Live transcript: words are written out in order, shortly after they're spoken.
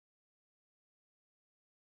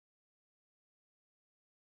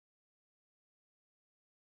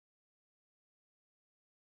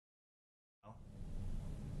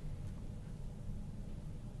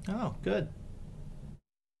Oh, good.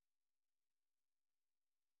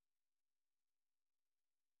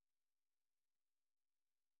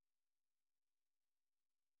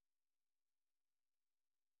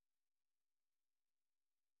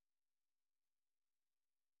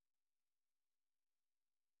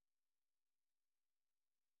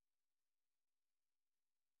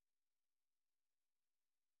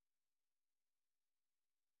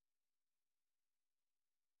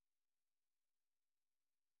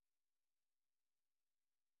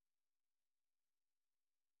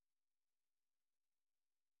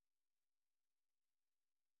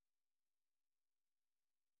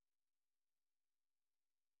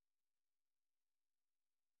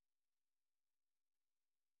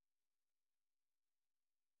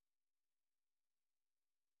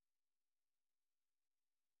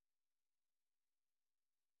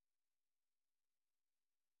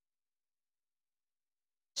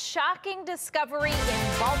 Shocking discovery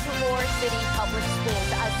in Baltimore City Public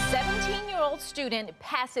Schools. A 17-year-old student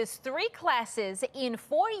passes 3 classes in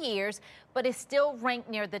 4 years, but is still ranked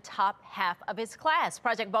near the top half of his class.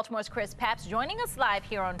 Project Baltimore's Chris Papps joining us live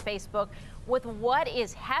here on Facebook with what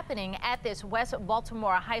is happening at this West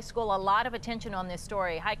Baltimore high school. A lot of attention on this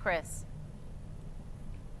story. Hi, Chris.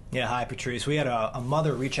 Yeah, hi, Patrice. We had a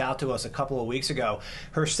mother reach out to us a couple of weeks ago.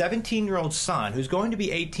 Her 17-year-old son, who's going to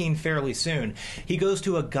be 18 fairly soon, he goes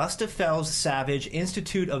to Augusta Fells Savage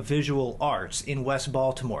Institute of Visual Arts in West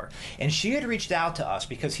Baltimore. And she had reached out to us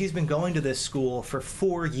because he's been going to this school for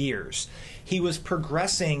 4 years. He was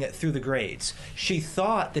progressing through the grades. She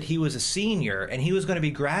thought that he was a senior and he was going to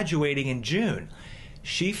be graduating in June.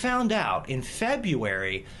 She found out in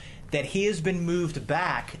February that he has been moved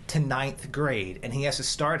back to 9th grade and he has to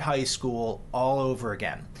start high school all over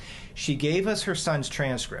again. She gave us her son's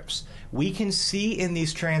transcripts. We can see in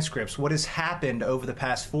these transcripts what has happened over the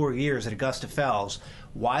past 4 years at Augusta Fells,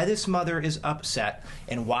 why this mother is upset,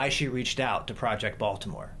 and why she reached out to Project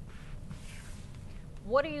Baltimore.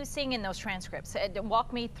 What are you seeing in those transcripts?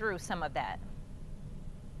 Walk me through some of that.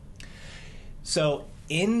 So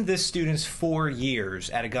in this student's 4 years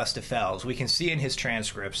at Augusta Fells, we can see in his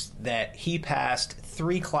transcripts that he passed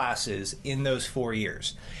 3 classes in those 4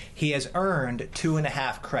 years. He has earned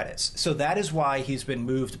 2.5 credits. So that is why he's been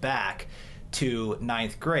moved back to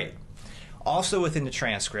 9th grade. Also within the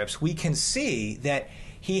transcripts, we can see that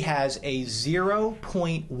he has a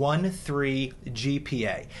 0.13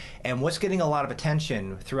 GPA. And what's getting a lot of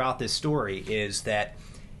attention throughout this story is that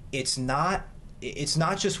it's not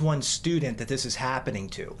just one student that this is happening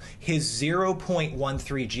to. His 0.13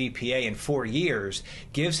 GPA in 4 years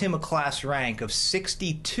gives him a class rank of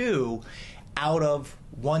 62 out of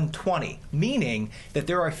 120, meaning that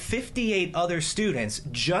there are 58 other students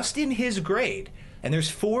just in his grade, and there's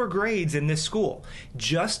 4 grades in this school.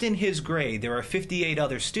 Just in his grade, there are 58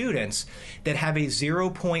 other students that have a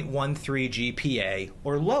 0.13 GPA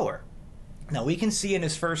or lower. Now, we can see in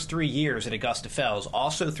his first 3 years at Augusta Fells,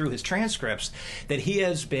 also through his transcripts, that he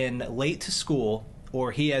has been late to school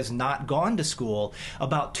or he has not gone to school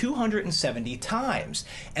about 270 times.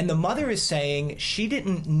 And the mother is saying she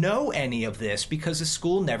didn't know any of this because the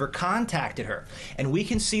school never contacted her. And we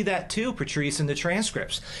can see that too, Patrice, in the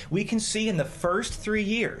transcripts. We can see in the first 3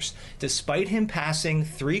 years, despite him passing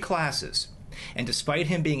 3 classes, and despite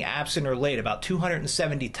him being absent or late about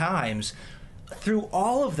 270 times, through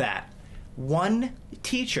all of that, one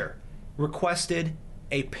teacher requested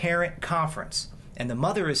a parent conference, and the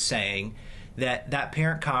mother is saying that that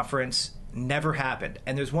parent conference never happened.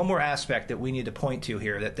 And there's one more aspect that we need to point to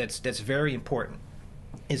here that's very important,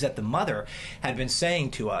 is that the mother had been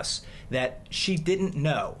saying to us that she didn't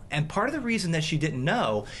know. And part of the reason that she didn't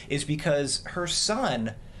know is because her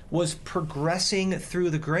son was progressing through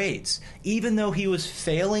the grades. Even though he was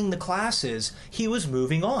failing the classes, he was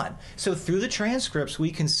moving on. So through the transcripts,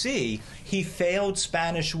 we can see he failed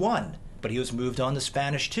Spanish 1, but he was moved on to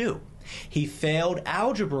Spanish 2. He failed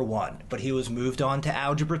Algebra 1, but he was moved on to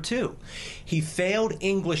Algebra 2. He failed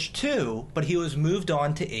English 2, but he was moved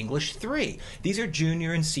on to English 3. These are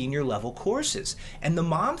junior and senior level courses. And the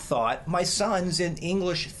mom thought, my son's in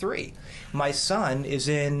English 3. My son is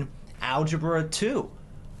in Algebra 2.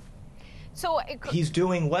 So he's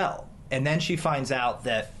doing well, and then she finds out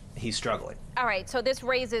that he's struggling. All right, so this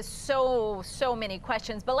raises so many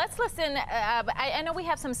questions, but let's listen. I know we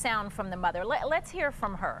have some sound from the mother. Let's hear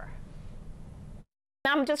from her.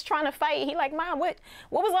 I'm just trying to fight. He like, Mom, what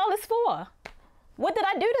was all this for? What did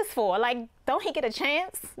I do this for? Like, don't he get a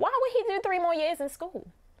chance? Why would he do 3 more years in school?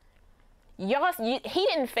 He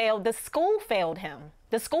didn't fail. The school failed him.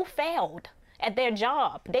 The school failed at their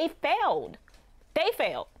job. They failed. They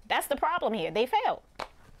failed. That's the problem here. They failed.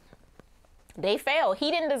 They failed.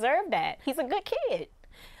 He didn't deserve that. He's a good kid.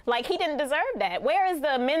 Like, he didn't deserve that. Where is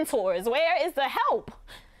the mentors? Where is the help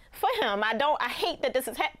for him? I hate that this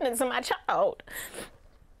is happening to my child.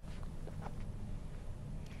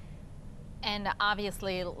 And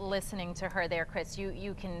obviously, listening to her there, Chris,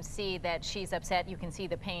 you can see that she's upset. You can see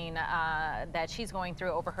the pain that she's going through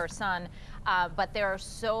over her son. But there are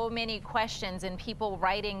so many questions and people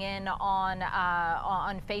writing in on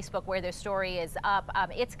Facebook where their story is up.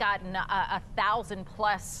 It's gotten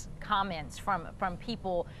 1,000+ comments from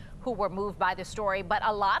people who were moved by the story. But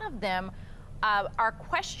a lot of them are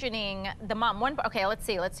questioning the mom. Okay, let's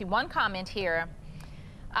see. One comment here.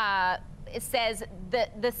 It says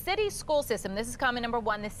the city school system, this is comment number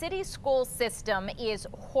 1, the city school system is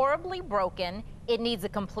horribly broken. It needs a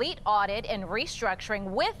complete audit and restructuring.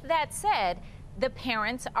 With that said, the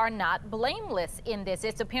parents are not blameless in this.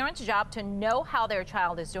 It's a parent's job to know how their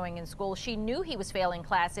child is doing in school. She knew he was failing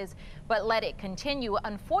classes, but let it continue.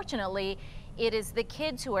 Unfortunately, it is the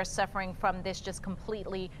kids who are suffering from this just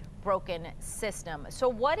completely broken system. So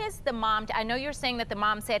what is the mom, I know you're saying that the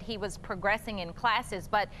mom said he was progressing in classes,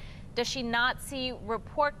 but does she not see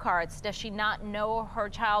report cards? Does she not know her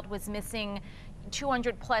child was missing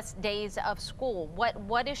 200+ days of school?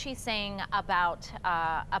 What is she saying about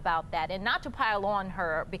that? And not to pile on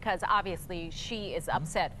her, because obviously she is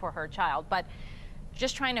upset for her child, but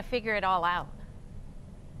just trying to figure it all out.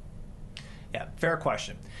 Yeah, fair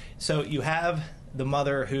question. So you have the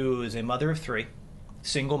mother who is a mother of 3,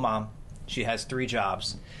 single mom. She has 3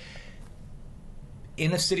 jobs.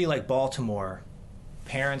 In a city like Baltimore,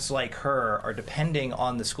 parents like her are depending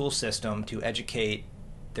on the school system to educate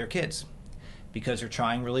their kids because they're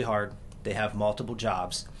trying really hard. They have multiple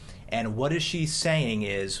jobs. And what is she saying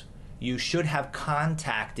is, you should have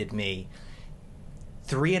contacted me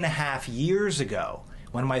 3.5 years ago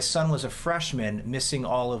when my son was a freshman missing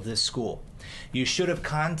all of this school. You should have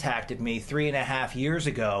contacted me 3.5 years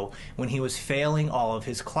ago when he was failing all of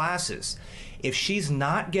his classes. If she's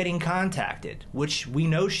not getting contacted, which we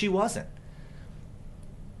know she wasn't,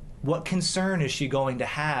 what concern is she going to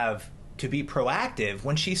have to be proactive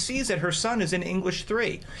when she sees that her son is in English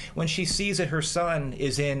 3, when she sees that her son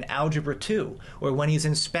is in Algebra 2, or when he's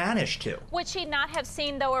in Spanish 2? Would she not have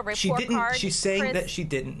seen, though, a report card? She's saying, Chris, that she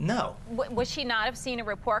didn't know. Would she not have seen a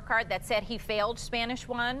report card that said he failed Spanish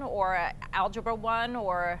 1 or Algebra 1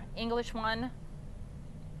 or English 1?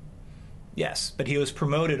 Yes, but he was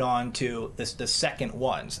promoted on to the second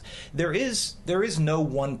ones. There is no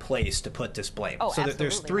one place to put this blame. Oh, so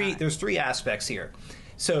absolutely there's three aspects here.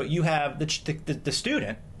 So you have the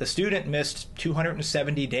student. The student missed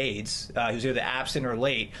 270 days. He was either absent or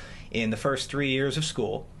late in the first 3 years of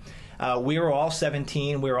school. We were all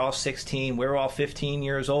 17, we were all 16, we were all 15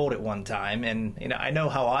 years old at one time, and I know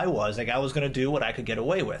how I was. Like, I was going to do what I could get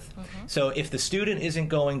away with. Mm-hmm. So if the student isn't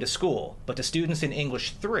going to school, but the student's in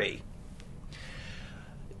English 3,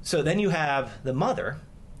 so then you have the mother,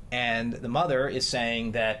 and the mother is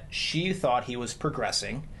saying that she thought he was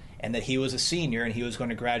progressing and that he was a senior and he was going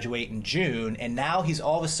to graduate in June, and now he's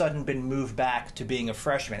all of a sudden been moved back to being a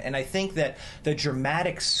freshman. And I think that the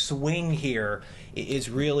dramatic swing here is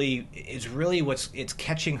really it's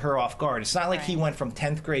catching her off guard. It's not like he went from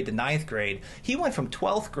 10th grade to 9th grade. He went from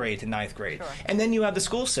 12th grade to 9th grade. Sure. And then you have the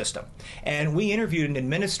school system. And we interviewed an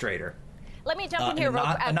administrator. Let me jump in here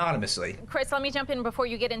anonymously. Chris, let me jump in before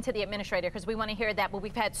you get into the administrator, because we want to hear that, but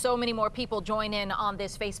we've had so many more people join in on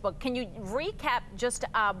this Facebook. Can you recap just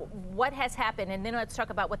what has happened, and then let's talk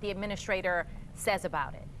about what the administrator says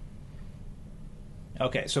about it.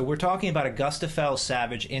 Okay, so we're talking about Augusta Fells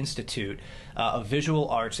Savage Institute of Visual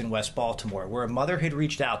Arts in West Baltimore, where a mother had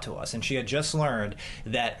reached out to us, and she had just learned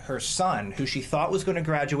that her son, who she thought was going to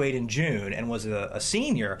graduate in June and was a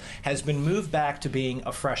senior, has been moved back to being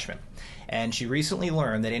a freshman. And she recently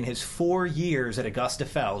learned that in his 4 years at Augusta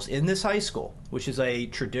Fells, in this high school, which is a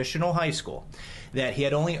traditional high school, that he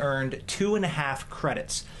had only earned 2.5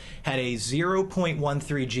 credits, had a 0.13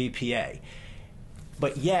 GPA.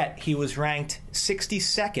 But yet he was ranked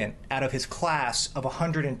 62nd out of his class of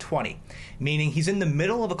 120, meaning he's in the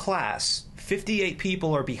middle of a class, 58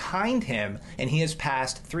 people are behind him, and he has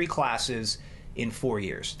passed 3 classes in 4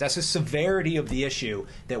 years. That's the severity of the issue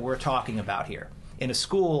that we're talking about here. In a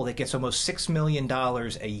school that gets almost $6 million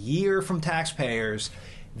a year from taxpayers,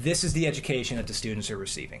 this is the education that the students are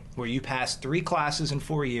receiving, where you pass 3 classes in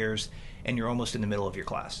 4 years and you're almost in the middle of your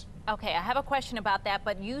class. Okay, I have a question about that,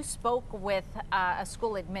 but you spoke with a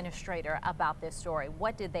school administrator about this story.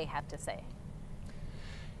 What did they have to say?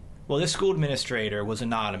 Well, this school administrator was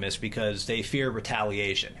anonymous because they fear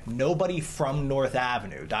retaliation. Nobody from North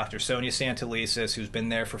Avenue, Dr. Sonia Santelises, who's been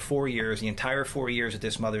there for 4 years, the entire 4 years that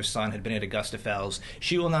this mother's son had been at Augusta Fells,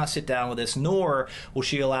 she will not sit down with us, nor will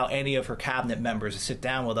she allow any of her cabinet members to sit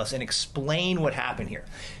down with us and explain what happened here.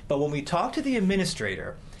 But when we talked to the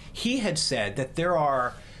administrator, he had said that there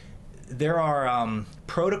are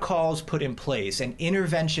protocols put in place and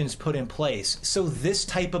interventions put in place so this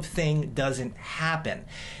type of thing doesn't happen.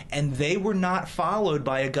 And they were not followed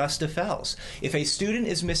by Augusta Fells. If a student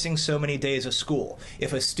is missing so many days of school,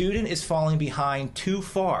 if a student is falling behind too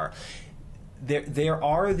far, there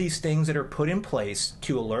are these things that are put in place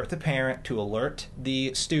to alert the parent, to alert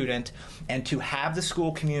the student, and to have the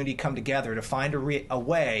school community come together to find a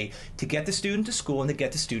way to get the student to school and to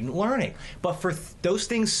get the student learning. But for those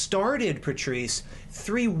things started, Patrice,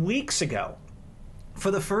 3 weeks ago. For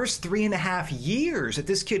the first 3.5 years that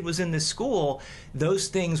this kid was in this school, those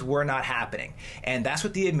things were not happening. And that's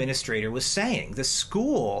what the administrator was saying. The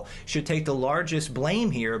school should take the largest blame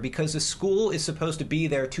here because the school is supposed to be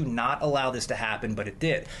there to not allow this to happen, but it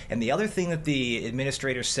did. And the other thing that the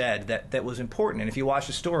administrator said that was important, and if you watch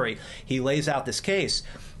the story, he lays out this case,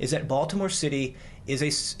 is that Baltimore City is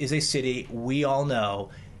a city we all know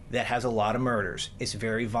that has a lot of murders. It's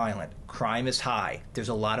very violent. Crime is high. There's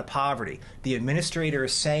a lot of poverty. The administrator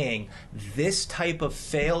is saying this type of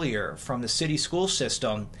failure from the city school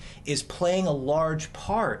system is playing a large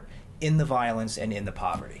part in the violence and in the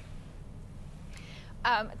poverty.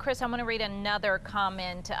 Chris, I'm going to read another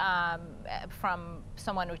comment from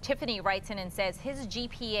someone who, Tiffany, writes in and says his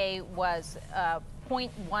GPA was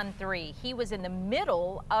 0.13. He was in the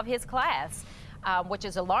middle of his class. Which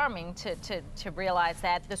is alarming to realize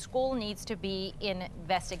that the school needs to be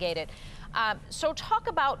investigated. So talk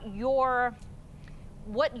about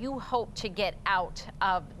what you hope to get out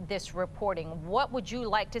of this reporting. What would you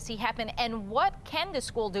like to see happen, and what can the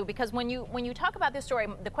school do? Because when you talk about this story,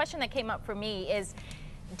 the question that came up for me is,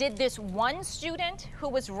 did this one student who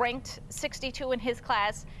was ranked 62 in his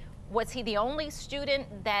class, was he the only student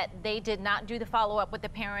that they did not do the follow-up with the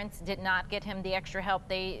parents, did not get him the extra help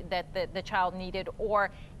that the child needed? Or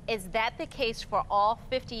is that the case for all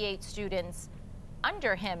 58 students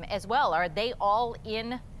under him as well? Are they all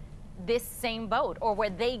in this same boat, or were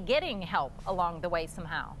they getting help along the way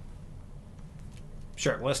somehow?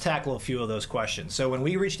 Sure. Let's tackle a few of those questions. So when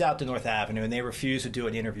we reached out to North Avenue and they refused to do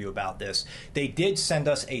an interview about this, they did send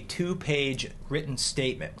us a 2-page written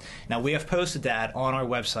statement. Now, we have posted that on our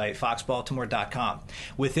website, foxbaltimore.com.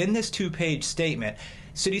 Within this 2-page statement,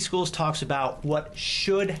 City Schools talks about what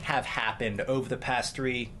should have happened over the past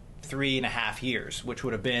 3.5 years, which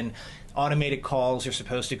would have been automated calls are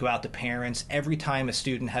supposed to go out to parents every time a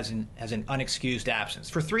student has an unexcused absence.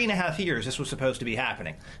 For 3.5 years, this was supposed to be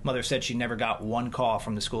happening. Mother said she never got one call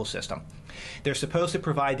from the school system. They're supposed to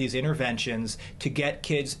provide these interventions to get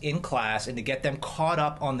kids in class and to get them caught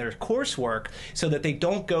up on their coursework so that they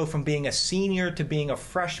don't go from being a senior to being a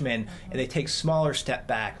freshman, and they take smaller step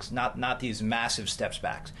backs, not these massive steps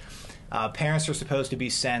backs. Parents are supposed to be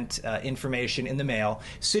sent information in the mail.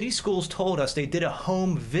 City Schools told us they did a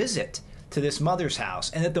home visit to this mother's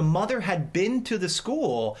house and that the mother had been to the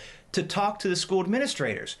school to talk to the school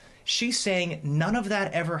administrators. She's saying none of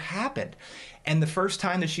that ever happened. And the first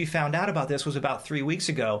time that she found out about this was about 3 weeks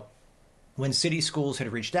ago when City Schools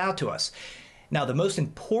had reached out to us. Now, the most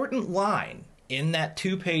important line in that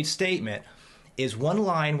 2-page statement is one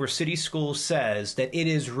line where City Schools says that it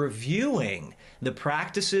is reviewing the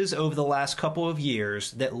practices over the last couple of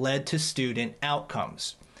years that led to student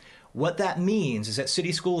outcomes. What that means is that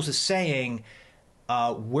City Schools is saying,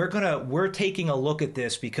 we're taking a look at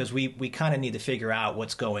this because we kind of need to figure out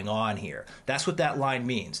what's going on here. That's what that line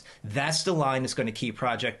means. That's the line that's going to keep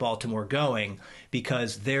Project Baltimore going,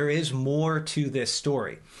 because there is more to this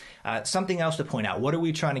story. Something else to point out. What are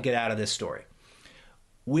we trying to get out of this story?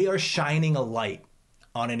 We are shining a light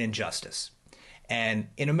on an injustice. And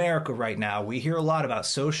in America right now, we hear a lot about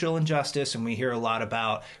social injustice and we hear a lot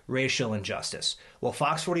about racial injustice. Well,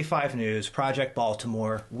 Fox 45 News, Project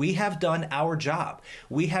Baltimore, we have done our job.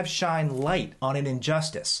 We have shined light on an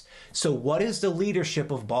injustice. So what is the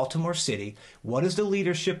leadership of Baltimore City? What is the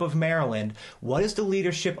leadership of Maryland? What is the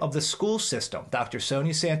leadership of the school system? Dr.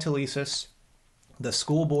 Sonia Santelises, the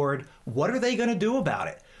school board, what are they going to do about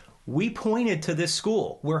it? We pointed to this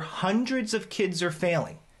school where hundreds of kids are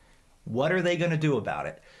failing. What are they going to do about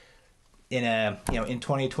it in in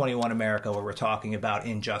 2021 America, where we're talking about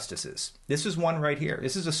injustices? This is one right here.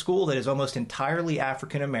 This is a school that is almost entirely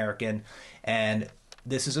African American, and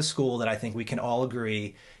this is a school that I think we can all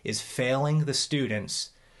agree is failing the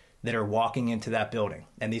students that are walking into that building.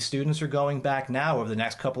 And these students are going back now over the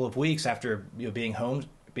next couple of weeks after being home,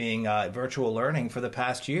 being virtual learning for the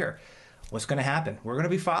past year. What's going to happen? We're going to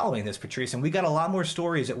be following this, Patrice, and we got a lot more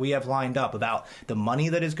stories that we have lined up about the money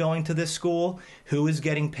that is going to this school, who is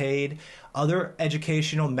getting paid, other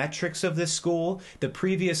educational metrics of this school, the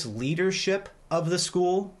previous leadership of the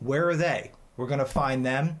school. Where are they? We're going to find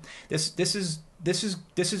them. This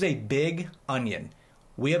is a big onion.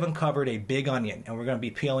 We have uncovered a big onion, and we're going to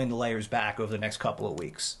be peeling the layers back over the next couple of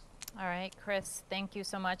weeks. All right, Chris, thank you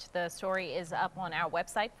so much. The story is up on our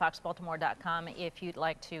website, foxbaltimore.com, if you'd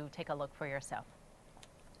like to take a look for yourself.